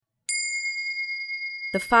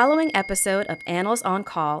The following episode of Annals on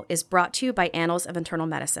Call is brought to you by Annals of Internal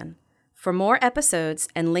Medicine. For more episodes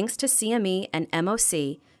and links to CME and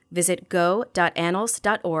MOC, visit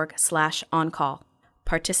go.annals.org/oncall.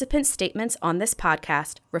 Participant statements on this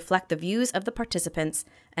podcast reflect the views of the participants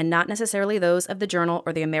and not necessarily those of the journal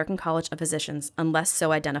or the American College of Physicians, unless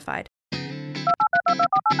so identified.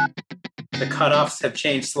 The cutoffs have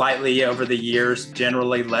changed slightly over the years,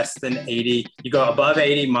 generally less than 80. You go above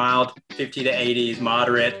 80, mild, 50 to 80 is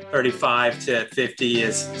moderate, 35 to 50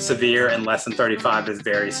 is severe, and less than 35 is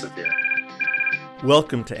very severe.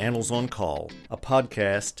 Welcome to Annals on Call, a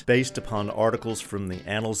podcast based upon articles from the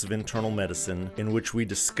Annals of Internal Medicine in which we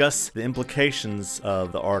discuss the implications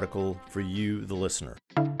of the article for you, the listener.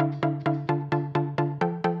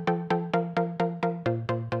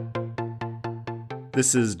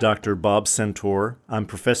 This is Dr. Bob Centor. I'm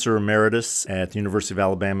Professor Emeritus at the University of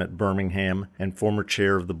Alabama at Birmingham and former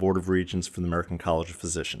chair of the Board of Regents for the American College of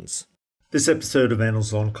Physicians. This episode of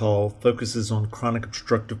Annals on Call focuses on chronic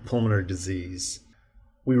obstructive pulmonary disease.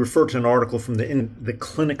 We refer to an article from the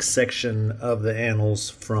clinic section of the Annals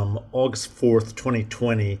from August 4th,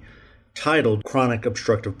 2020, titled Chronic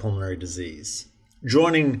Obstructive Pulmonary Disease.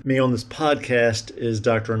 Joining me on this podcast is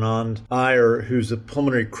Dr. Anand Iyer, who's a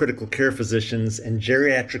pulmonary critical care physician and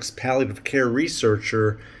geriatrics palliative care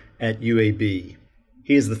researcher at UAB.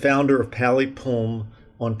 He is the founder of PalliPulm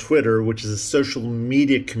on Twitter, which is a social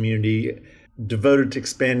media community devoted to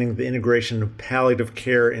expanding the integration of palliative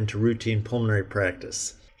care into routine pulmonary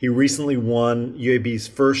practice. He recently won UAB's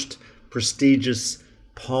first prestigious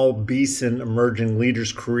Paul Beeson Emerging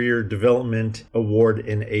Leaders Career Development Award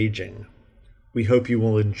in Aging. We hope you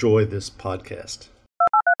will enjoy this podcast.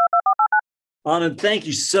 Anand, thank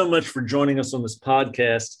you so much for joining us on this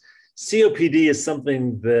podcast. COPD is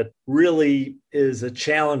something that really is a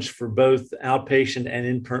challenge for both outpatient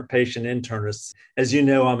and inpatient internists. As you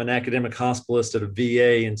know, I'm an academic hospitalist at a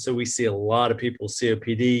VA, and so we see a lot of people with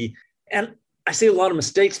COPD, and I see a lot of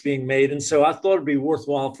mistakes being made. And so I thought it'd be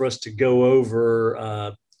worthwhile for us to go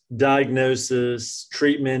over diagnosis,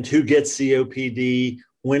 treatment, who gets COPD,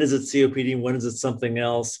 when is it COPD, when is it something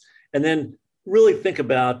else, and then really think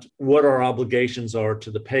about what our obligations are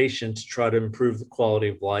to the patient to try to improve the quality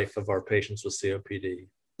of life of our patients with COPD.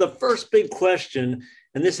 The first big question,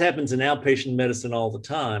 and this happens in outpatient medicine all the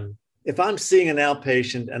time, if I'm seeing an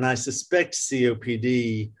outpatient and I suspect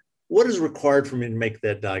COPD, what is required for me to make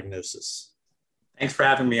that diagnosis? Thanks for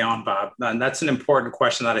having me on, Bob. And that's an important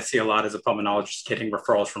question that I see a lot as a pulmonologist getting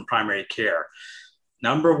referrals from primary care.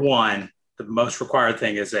 Number one, the most required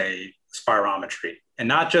thing is a spirometry, and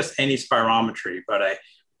not just any spirometry, but a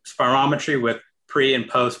spirometry with pre and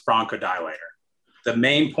post bronchodilator. The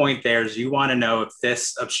main point there is you want to know if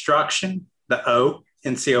this obstruction, the O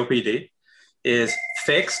in COPD, is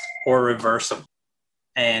fixed or reversible.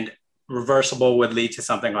 And reversible would lead to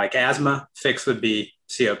something like asthma, fixed would be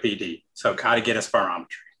COPD. So got to get a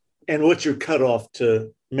spirometry. And what's your cutoff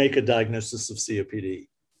to make a diagnosis of COPD?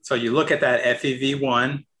 So you look at that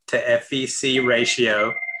FEV1 to FVC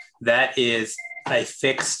ratio. That is a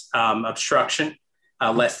fixed obstruction,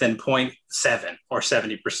 less than 0.7 or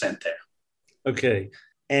 70% there. Okay.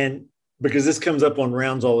 And because this comes up on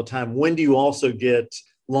rounds all the time, when do you also get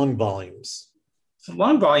lung volumes? So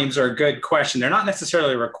lung volumes are a good question. They're not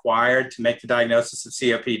necessarily required to make the diagnosis of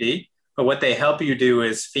COPD, but what they help you do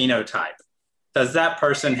is phenotype. Does that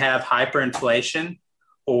person have hyperinflation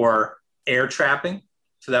or air trapping?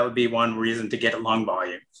 So that would be one reason to get lung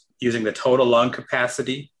volume, using the total lung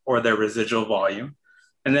capacity or their residual volume.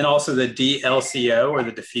 And then also the DLCO or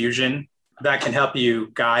the diffusion, that can help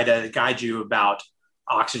you guide you about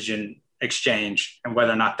oxygen exchange and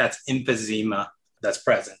whether or not that's emphysema that's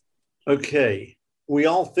present. Okay. We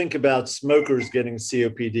all think about smokers getting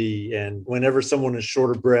COPD, and whenever someone is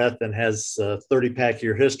short of breath and has a 30-pack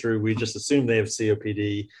year history, we just assume they have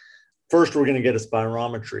COPD. First, we're going to get a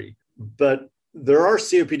spirometry. But there are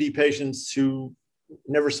COPD patients who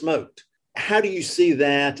never smoked. How do you see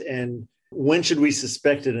that, and when should we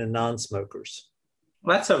suspect it in non-smokers?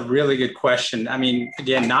 Well, that's a really good question. I mean,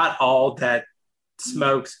 again, not all that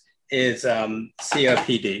smokes is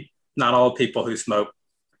COPD. Not all people who smoke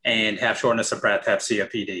and have shortness of breath have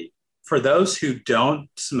COPD. For those who don't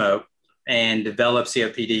smoke and develop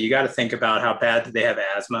COPD, you got to think about how bad did they have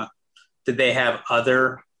asthma? Did they have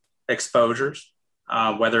other exposures,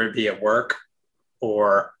 whether it be at work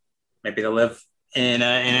or maybe they live in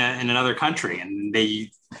another country and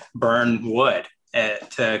they burn wood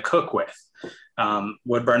to cook with,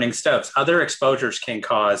 wood burning stoves. Other exposures can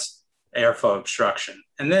cause airflow obstruction.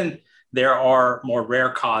 And then there are more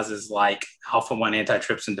rare causes like alpha-1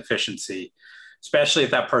 antitrypsin deficiency, especially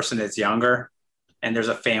if that person is younger and there's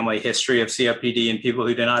a family history of COPD in people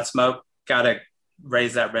who do not smoke, got to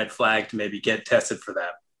raise that red flag to maybe get tested for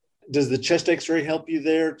that. Does the chest x-ray help you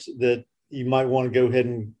there, that you might want to go ahead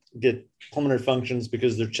and get pulmonary functions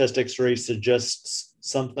because their chest x-ray suggests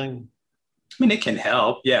something? I mean, it can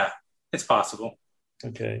help. Yeah, it's possible.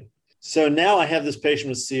 Okay. So now I have this patient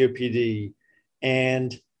with COPD,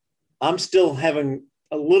 and I'm still having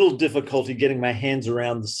a little difficulty getting my hands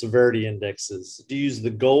around the severity indexes. Do you use the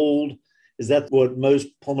GOLD? Is that what most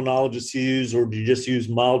pulmonologists use, or do you just use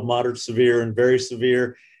mild, moderate, severe, and very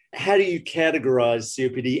severe? How do you categorize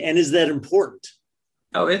COPD, and is that important?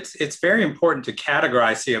 Oh, it's very important to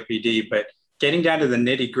categorize COPD, but getting down to the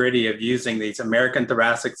nitty gritty of using these American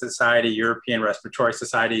Thoracic Society, European Respiratory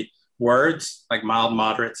Society words like mild,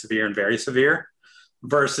 moderate, severe, and very severe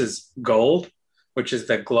versus GOLD, which is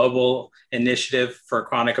the Global Initiative for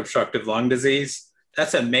Chronic Obstructive Lung Disease.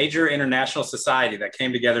 That's a major international society that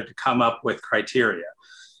came together to come up with criteria.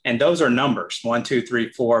 And those are numbers, 1, 2,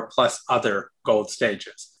 3, 4, plus other GOLD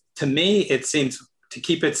stages. To me, it seems, to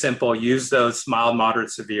keep it simple, use those mild, moderate,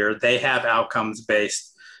 severe. They have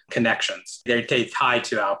outcomes-based connections. They tie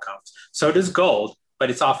to outcomes. So does GOLD, but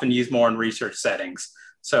it's often used more in research settings.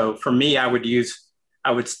 So for me, I would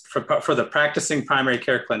for the practicing primary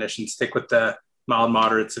care clinician, stick with the mild,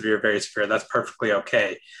 moderate, severe, very severe. That's perfectly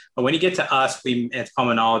okay. But when you get to us, as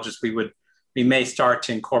pulmonologists, we may start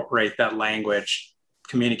to incorporate that language,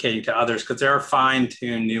 communicating to others, because there are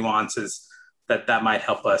fine-tuned nuances that might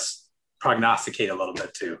help us prognosticate a little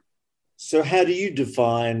bit too. So how do you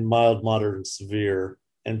define mild, moderate, and severe,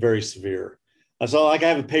 and very severe? So I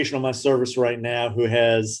have a patient on my service right now who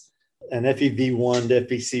has an FEV1 to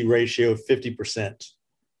FVC ratio of 50%.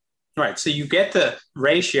 Right. So you get the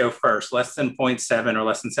ratio first, less than 0.7 or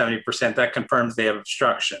less than 70%. That confirms they have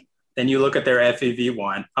obstruction. Then you look at their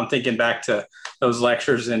FEV1. I'm thinking back to those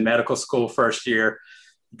lectures in medical school first year.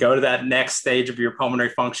 Go to that next stage of your pulmonary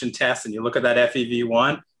function test and you look at that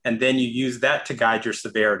FEV1, and then you use that to guide your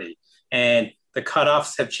severity. And the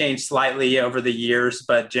cutoffs have changed slightly over the years,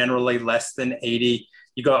 but generally less than 80.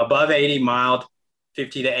 You go above 80, mild,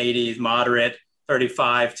 50 to 80 is moderate,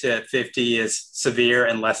 35 to 50 is severe,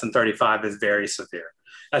 and less than 35 is very severe.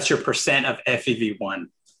 That's your percent of FEV1.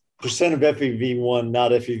 Percent of FEV1,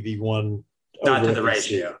 not FEV1. Not to the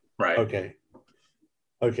ratio, right.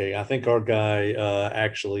 Okay, I think our guy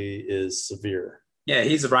actually is severe. Yeah,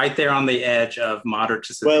 he's right there on the edge of moderate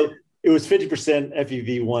to severe. Well, it was 50%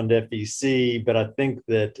 FEV1 to FVC, but I think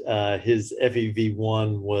that his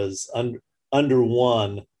FEV1 was under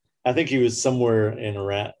 1. I think he was somewhere in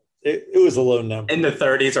around, it was a low number. In the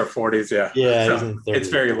 30s or 40s, yeah. Yeah, so he's in the 30s. It's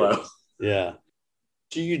very low. Yeah.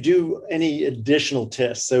 Do you do any additional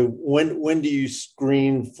tests? So when do you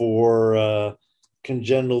screen for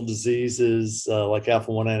congenital diseases like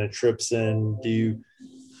alpha-1 antitrypsin?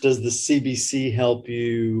 Does the CBC help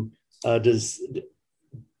you? Are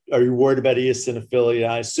you worried about eosinophilia?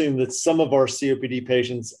 I assume that some of our COPD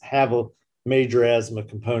patients have a major asthma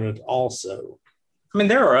component also. I mean,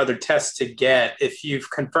 there are other tests to get if you've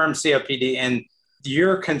confirmed COPD and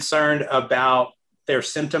you're concerned about their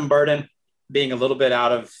symptom burden being a little bit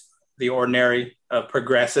out of the ordinary,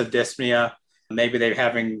 progressive dyspnea. Maybe they're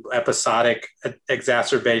having episodic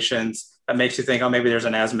exacerbations. That makes you think, oh, maybe there's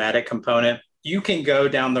an asthmatic component. You can go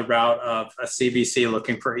down the route of a CBC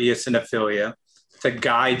looking for eosinophilia to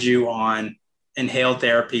guide you on inhaled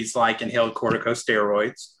therapies like inhaled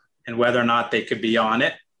corticosteroids and whether or not they could be on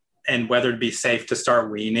it and whether it'd be safe to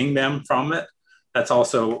start weaning them from it. That's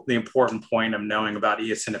also the important point of knowing about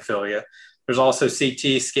eosinophilia. There's also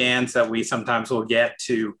CT scans that we sometimes will get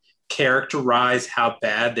to characterize how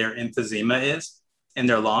bad their emphysema is in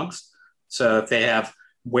their lungs. So if they have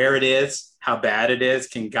where it is, how bad it is,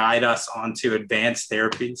 can guide us onto advanced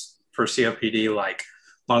therapies for COPD like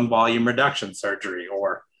lung volume reduction surgery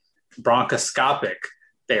or bronchoscopic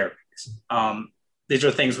therapies. These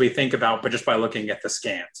are things we think about, but just by looking at the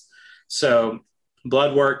scans. So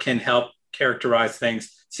blood work can help characterize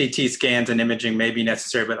things. CT scans and imaging may be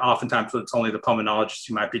necessary, but oftentimes it's only the pulmonologist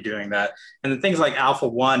who might be doing that. And then things like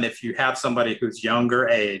alpha-1, if you have somebody who's younger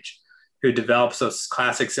age, who develops those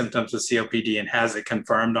classic symptoms of COPD and has it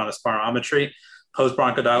confirmed on a spirometry,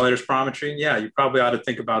 post-bronchodilator spirometry, yeah, you probably ought to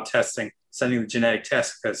think about sending the genetic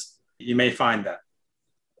test because you may find that.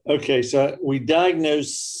 Okay, so we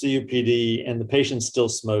diagnose COPD and the patient's still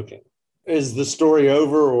smoking. Is the story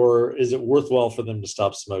over, or is it worthwhile for them to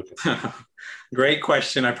stop smoking? Great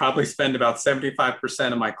question. I probably spend about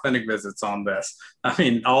 75% of my clinic visits on this. I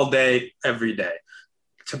mean, all day, every day.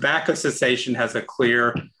 Tobacco cessation has a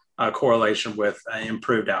clear correlation with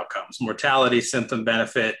improved outcomes, mortality, symptom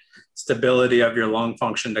benefit, stability of your lung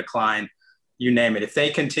function decline. you name it. If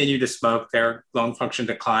they continue to smoke, their lung function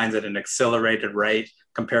declines at an accelerated rate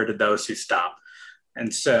compared to those who stop.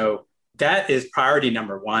 And so that is priority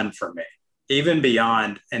number one for me, even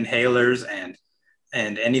beyond inhalers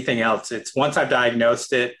and anything else. It's once I've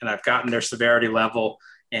diagnosed it and I've gotten their severity level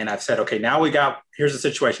and I've said, okay, now here's the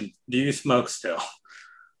situation. Do you smoke still?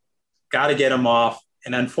 Got to get them off.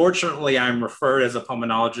 And unfortunately, I'm referred as a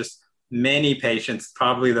pulmonologist, many patients,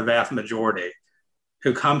 probably the vast majority,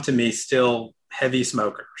 who come to me still heavy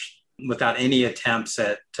smokers without any attempts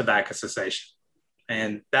at tobacco cessation.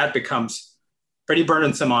 And that becomes pretty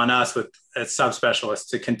burdensome on us as subspecialists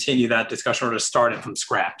to continue that discussion or to start it from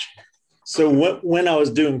scratch. So when I was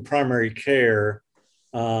doing primary care,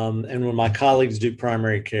 and when my colleagues do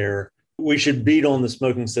primary care, we should beat on the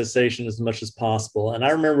smoking cessation as much as possible. And I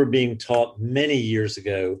remember being taught many years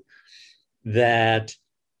ago that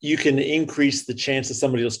you can increase the chance that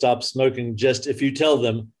somebody will stop smoking just if you tell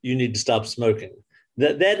them you need to stop smoking.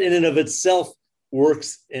 That in and of itself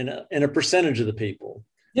works in a percentage of the people.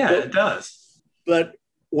 Yeah, it does. But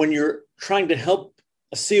when you're trying to help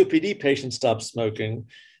a COPD patient stop smoking,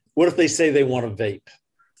 what if they say they want to vape?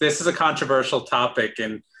 This is a controversial topic,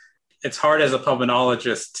 and it's hard as a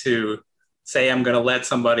pulmonologist to say I'm going to let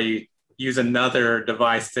somebody use another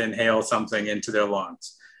device to inhale something into their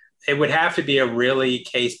lungs. It would have to be a really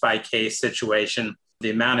case-by-case situation. The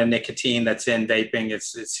amount of nicotine that's in vaping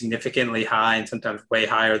is significantly high and sometimes way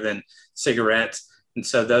higher than cigarettes. And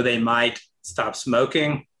so though they might stop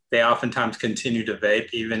smoking, they oftentimes continue to vape,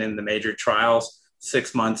 even in the major trials,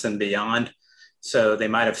 6 months and beyond. So they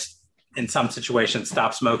might have, in some situations,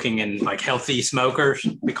 stopped smoking in like healthy smokers.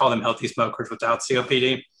 We call them healthy smokers without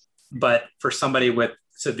COPD. But for somebody with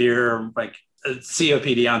severe like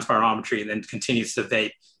COPD on spirometry and then continues to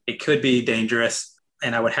vape, it could be dangerous.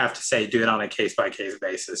 And I would have to say, do it on a case-by-case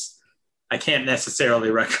basis. I can't necessarily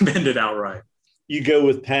recommend it outright. You go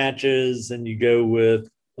with patches and you go with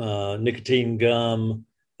nicotine gum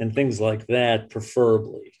and things like that,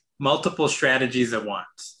 preferably. Multiple strategies at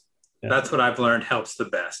once. Yeah. That's what I've learned helps the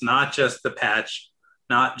best. Not just the patch,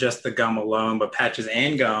 not just the gum alone, but patches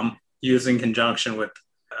and gum used in conjunction with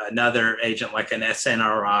another agent like an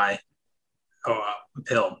SNRI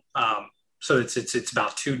pill. So it's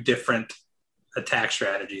about two different attack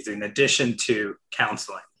strategies in addition to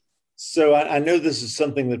counseling. So I know this is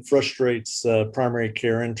something that frustrates primary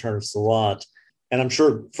care internists a lot, and I'm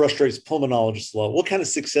sure frustrates pulmonologists a lot. What kind of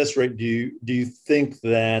success rate do you think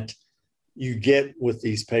that you get with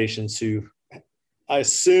these patients who I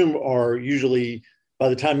assume are usually, by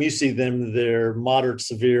the time you see them, they're moderate,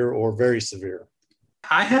 severe, or very severe?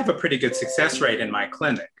 I have a pretty good success rate in my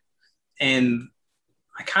clinic. And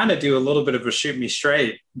I kind of do a little bit of a shoot me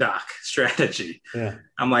straight, doc, strategy. Yeah.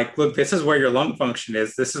 I'm like, look, this is where your lung function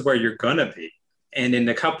is. This is where you're going to be. And in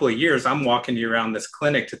a couple of years, I'm walking you around this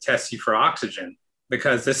clinic to test you for oxygen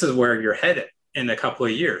because this is where you're headed in a couple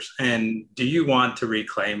of years. And do you want to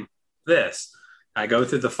reclaim this? I go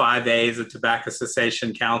through the 5 A's of tobacco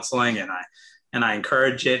cessation counseling and I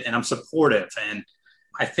encourage it and I'm supportive. And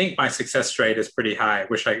I think my success rate is pretty high. I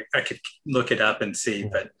wish I could look it up and see,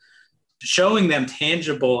 but showing them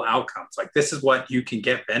tangible outcomes, like this is what you can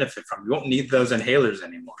get benefit from. You won't need those inhalers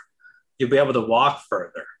anymore. You'll be able to walk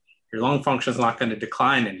further. Your lung function is not going to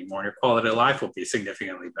decline anymore. And your quality of life will be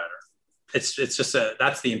significantly better. It's just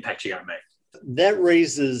that's the impact you got to make. That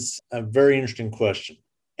raises a very interesting question.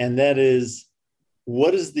 And that is,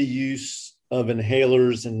 what is the use of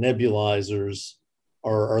inhalers and nebulizers?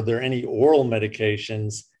 Or are there any oral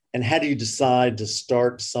medications? And how do you decide to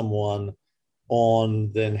start someone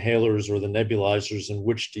on the inhalers or the nebulizers, and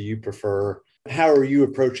which do you prefer? How are you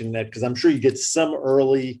approaching that? Because I'm sure you get some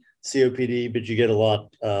early COPD, but you get a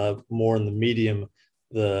lot more in the medium,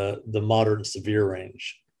 the moderate and severe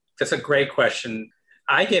range. That's a great question.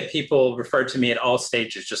 I get people referred to me at all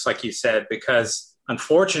stages, just like you said, because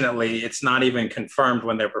unfortunately, it's not even confirmed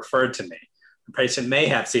when they're referred to me. The patient may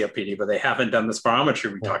have COPD, but they haven't done the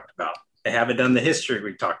spirometry we talked about. They haven't done the history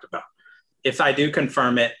we talked about. If I do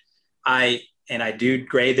confirm it, I do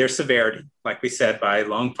grade their severity, like we said, by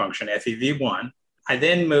lung function, FEV1. I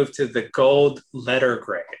then move to the gold letter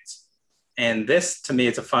grades. And this, to me,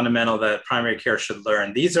 is a fundamental that primary care should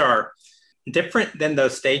learn. These are different than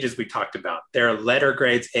those stages we talked about. There are letter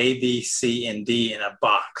grades A, B, C, and D in a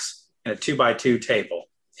box, in a 2x2 table.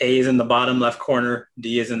 A is in the bottom left corner,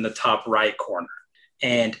 D is in the top right corner.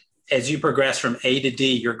 And as you progress from A to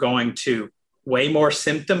D, you're going to way more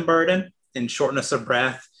symptom burden and shortness of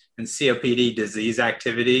breath and COPD disease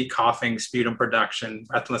activity, coughing, sputum production,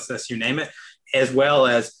 breathlessness, you name it, as well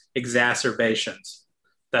as exacerbations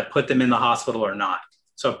that put them in the hospital or not.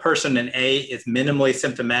 So a person in A is minimally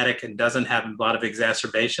symptomatic and doesn't have a lot of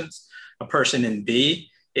exacerbations. A person in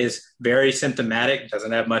B is very symptomatic,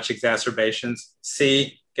 doesn't have much exacerbations.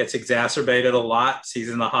 C gets exacerbated a lot, C's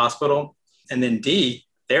in the hospital. And then D,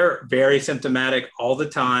 they're very symptomatic all the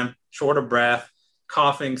time, short of breath,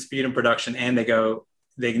 coughing, sputum production, and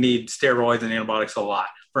they need steroids and antibiotics a lot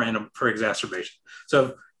for exacerbation.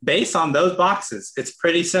 So based on those boxes, it's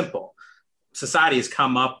pretty simple. Society has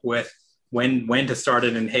come up with when to start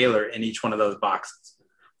an inhaler in each one of those boxes.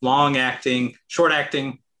 Long acting, short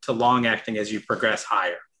acting to long acting as you progress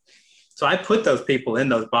higher. So I put those people in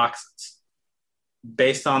those boxes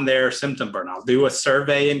based on their symptom burden. I'll do a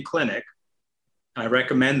survey in clinic. I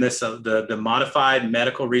recommend this, the Modified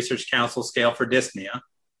Medical Research Council Scale for Dyspnea,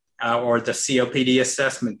 or the COPD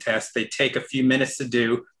assessment test. They take a few minutes to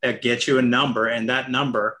do that, gets you a number, and that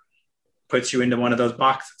number puts you into one of those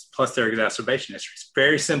boxes, plus their exacerbation history. It's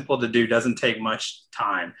very simple to do, doesn't take much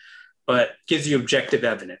time, but gives you objective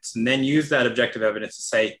evidence. And then use that objective evidence to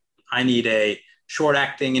say, I need a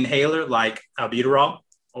short-acting inhaler like albuterol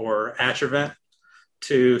or Atrovent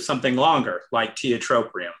to something longer like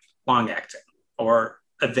tiotropium, long-acting, or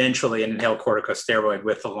eventually an inhaled corticosteroid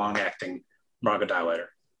with a long-acting bronchodilator.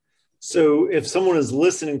 So if someone is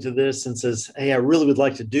listening to this and says, hey, I really would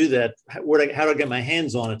like to do that, how do I get my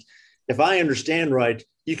hands on it? If I understand right,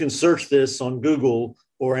 you can search this on Google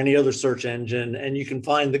or any other search engine, and you can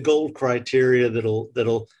find the GOLD criteria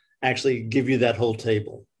that'll actually give you that whole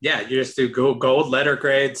table. Yeah, you just do GOLD letter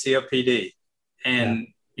grade COPD, and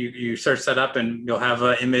you search that up, and you'll have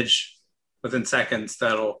an image within seconds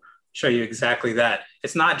that'll show you exactly that.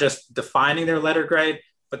 It's not just defining their letter grade,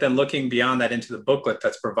 but then looking beyond that into the booklet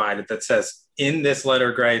that's provided that says, in this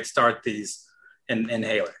letter grade, start these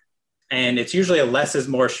inhaler. And it's usually a less is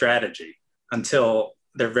more strategy until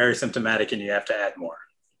they're very symptomatic and you have to add more.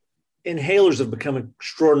 Inhalers have become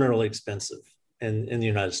extraordinarily expensive in the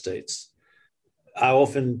United States. I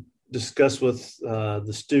often discuss with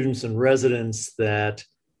the students and residents that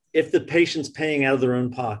if the patient's paying out of their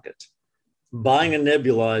own pocket, buying a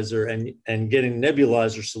nebulizer and getting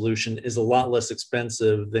nebulizer solution is a lot less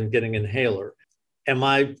expensive than getting an inhaler. Am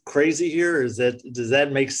I crazy here? Does that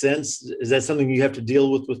make sense? Is that something you have to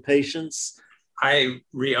deal with patients? I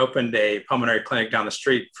reopened a pulmonary clinic down the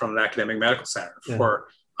street from the academic medical center for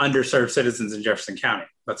underserved citizens in Jefferson County.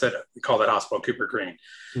 That's it. We call that hospital Cooper Green.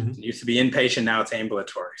 Mm-hmm. It used to be inpatient, now it's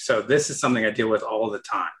ambulatory. So this is something I deal with all the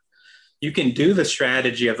time. You can do the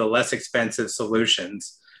strategy of the less expensive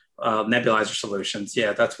solutions, nebulizer solutions.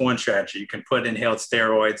 Yeah, that's one strategy. You can put inhaled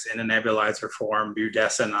steroids in a nebulizer form,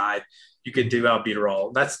 budesonide. You could do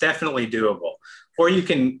albuterol. That's definitely doable. Or you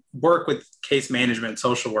can work with case management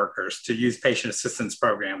social workers to use patient assistance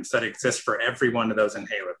programs that exist for every one of those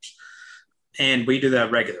inhalers. And we do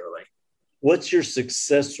that regularly. What's your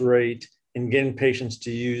success rate in getting patients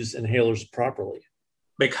to use inhalers properly?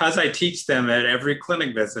 Because I teach them at every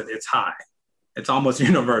clinic visit, it's high. It's almost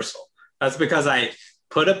universal. That's because I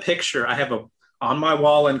put a picture, I have on my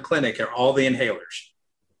wall in clinic are all the inhalers.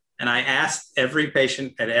 And I ask every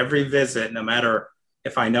patient at every visit, no matter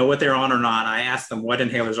if I know what they're on or not, I ask them, what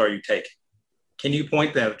inhalers are you taking? Can you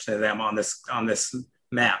point them to them on this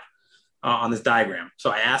map, on this diagram?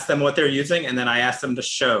 So I ask them what they're using, and then I ask them to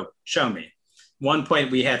show me. One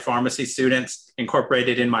point we had pharmacy students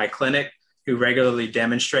incorporated in my clinic who regularly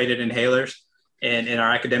demonstrated inhalers. And in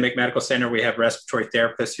our academic medical center, we have respiratory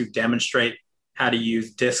therapists who demonstrate how to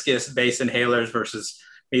use discus-based inhalers versus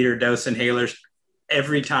meter dose inhalers.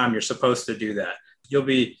 Every time you're supposed to do that. You'll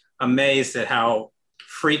be amazed at how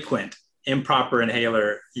frequent improper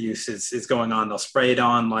inhaler use is going on. They'll spray it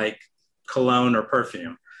on like cologne or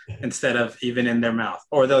perfume instead of even in their mouth.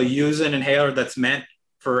 Or they'll use an inhaler that's meant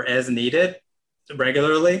for as needed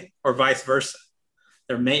regularly, or vice versa.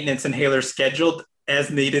 Their maintenance inhaler scheduled as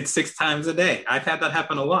needed 6 times a day. I've had that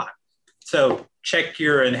happen a lot. So check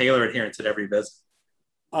your inhaler adherence at every visit.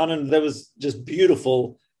 Anand, that was just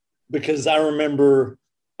beautiful, because I remember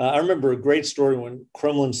a great story when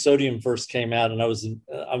cromolyn sodium first came out, and I was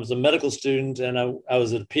a medical student, and I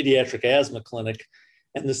was at a pediatric asthma clinic,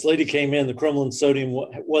 and this lady came in. The cromolyn sodium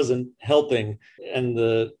wasn't helping, and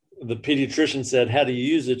the pediatrician said, "How do you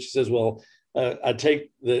use it?" She says, "Well, I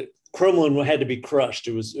take the cromolyn had to be crushed.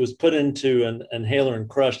 It was put into an inhaler and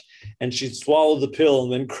crushed, and she swallowed the pill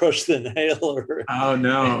and then crushed the inhaler." Oh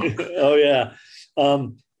no! Oh yeah.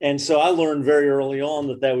 And so I learned very early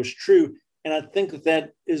on that was true. And I think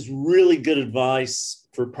that is really good advice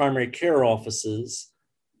for primary care offices,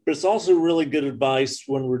 but it's also really good advice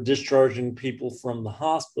when we're discharging people from the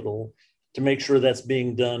hospital to make sure that's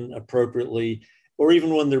being done appropriately, or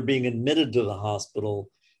even when they're being admitted to the hospital,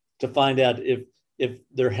 to find out if if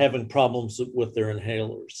they're having problems with their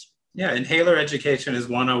inhalers? Yeah, inhaler education is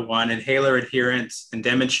 101, inhaler adherence and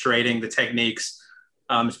demonstrating the techniques,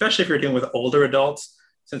 especially if you're dealing with older adults.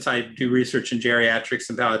 Since I do research in geriatrics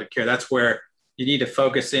and palliative care, that's where you need to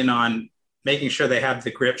focus in on making sure they have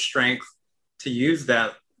the grip strength to use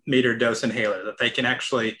that metered dose inhaler, that they can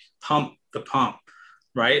actually pump the pump,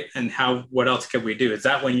 right? And what else could we do? Is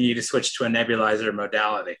that when you need to switch to a nebulizer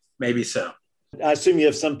modality? Maybe so. I assume you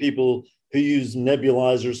have some people who use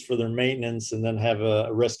nebulizers for their maintenance and then have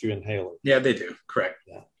a rescue inhaler. Yeah, they do. Correct.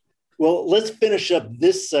 Yeah. Well, let's finish up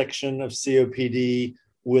this section of COPD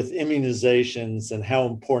with immunizations and how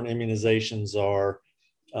important immunizations are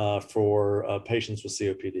for patients with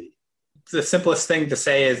COPD. The simplest thing to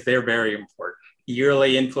say is they're very important.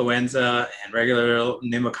 Yearly influenza and regular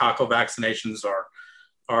pneumococcal vaccinations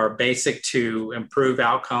are basic to improve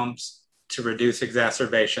outcomes, to reduce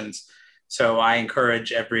exacerbations. So I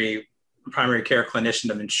encourage every primary care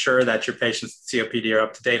clinician to ensure that your patients with COPD are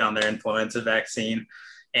up to date on their influenza vaccine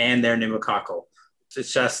and their pneumococcal.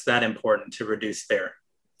 It's just that important to reduce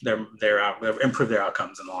improve their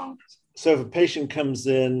outcomes in the long run. So if a patient comes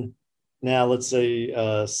in now, let's say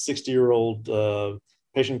a 60-year-old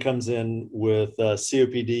patient comes in with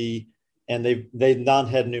COPD and they've not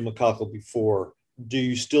had pneumococcal before, do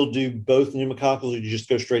you still do both pneumococcal or do you just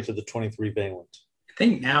go straight to the 23 valent? I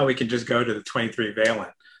think now we can just go to the 23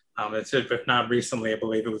 valent. If not recently, I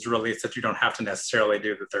believe it was released that you don't have to necessarily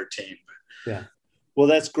do the 13. But. Yeah. Well,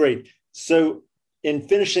 that's great. So in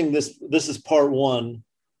finishing this is part one.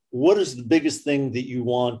 What is the biggest thing that you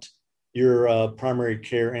want your primary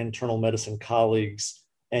care internal medicine colleagues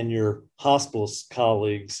and your hospitalist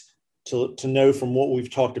colleagues to know from what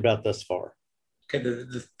we've talked about thus far? Okay,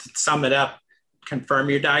 to sum it up, confirm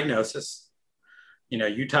your diagnosis.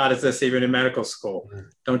 You taught us this even in medical school. Mm-hmm.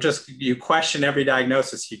 Don't you question every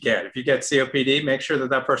diagnosis you get. If you get COPD, make sure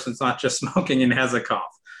that person's not just smoking and has a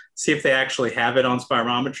cough. See if they actually have it on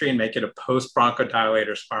spirometry and make it a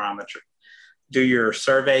post-bronchodilator spirometry. Do your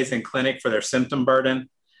surveys in clinic for their symptom burden.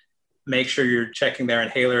 Make sure you're checking their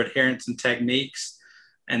inhaler adherence and techniques,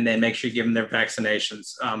 and then make sure you give them their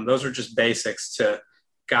vaccinations. Those are just basics to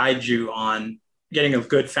guide you on getting a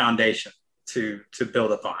good foundation to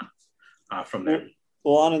build upon from there.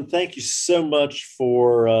 Well, Anand, thank you so much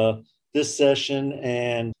for this session,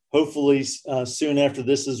 and hopefully soon after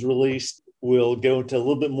this is released, we'll go into a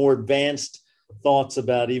little bit more advanced thoughts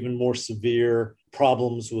about even more severe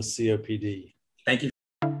problems with COPD. Thank you.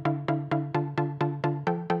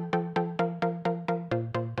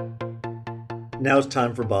 Now it's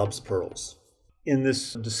time for Bob's Pearls. In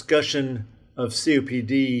this discussion of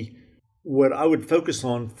COPD, what I would focus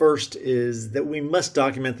on first is that we must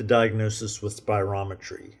document the diagnosis with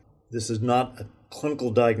spirometry. This is not a clinical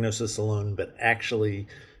diagnosis alone, but actually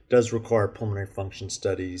does require pulmonary function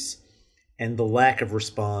studies and the lack of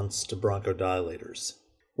response to bronchodilators.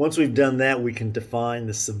 Once we've done that, we can define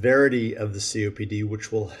the severity of the COPD,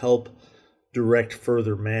 which will help direct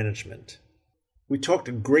further management. We talked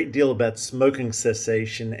a great deal about smoking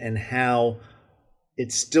cessation and how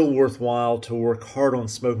it's still worthwhile to work hard on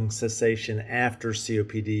smoking cessation after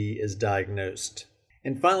COPD is diagnosed.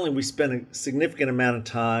 And finally, we spent a significant amount of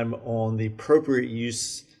time on the appropriate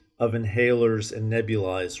use of inhalers and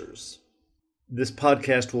nebulizers. This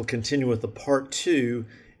podcast will continue with a part 2,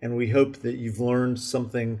 and we hope that you've learned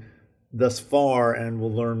something thus far and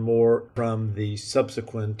will learn more from the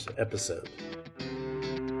subsequent episode.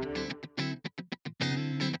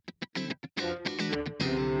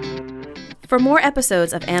 For more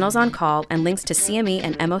episodes of Annals on Call and links to CME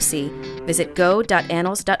and MOC, visit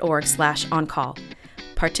go.annals.org/oncall.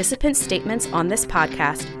 Participant statements on this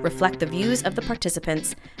podcast reflect the views of the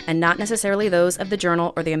participants and not necessarily those of the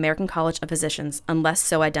Journal or the American College of Physicians, unless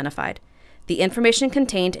so identified. The information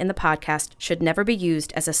contained in the podcast should never be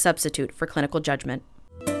used as a substitute for clinical judgment.